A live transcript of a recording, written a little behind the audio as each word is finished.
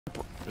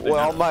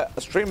Well, on my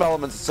stream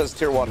elements it says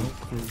tier 1.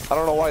 I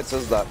don't know why it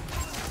says that.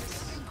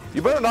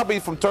 You better not be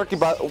from Turkey,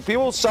 but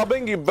people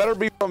subbing, you better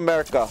be from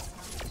America.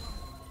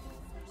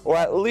 Or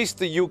at least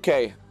the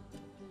UK.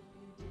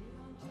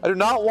 I do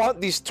not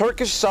want these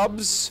Turkish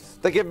subs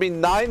that give me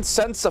 9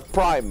 cents of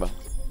Prime.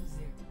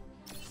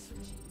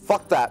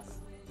 Fuck that.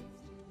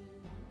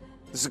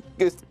 Just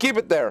keep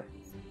it there.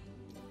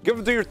 Give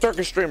them to your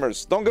Turkish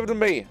streamers. Don't give them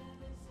to me.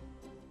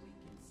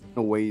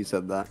 No way you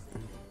said that.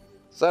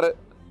 Said it.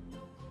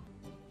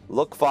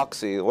 Look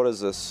Foxy. What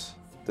is this?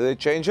 Did they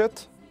change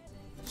it?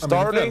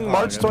 Starting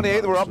March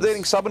 28th, we're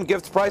updating sub and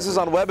gift prices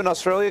on web in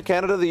Australia,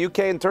 Canada, the UK,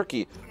 and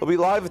Turkey. We'll be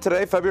live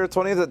today, February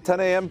 20th at 10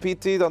 AM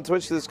PT on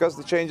Twitch to discuss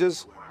the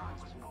changes.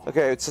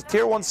 Okay, it's a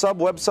tier 1 sub,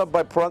 web sub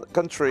by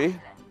country.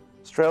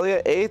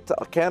 Australia 8,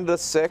 Canada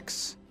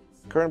 6.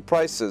 Current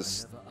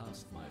prices.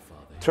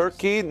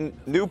 Turkey,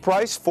 new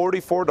price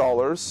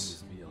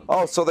 $44.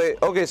 Oh, so they,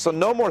 okay, so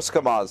no more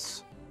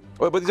scamas.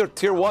 Wait, but these are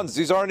tier 1s,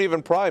 these aren't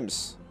even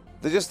primes.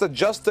 They just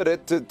adjusted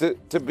it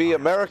to be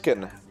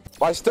American.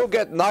 I still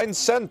get 9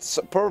 cents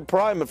per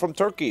prime from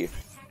Turkey.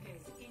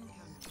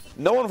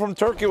 No one from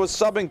Turkey was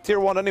subbing tier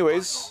 1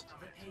 anyways.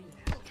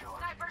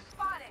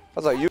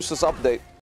 That's a useless update.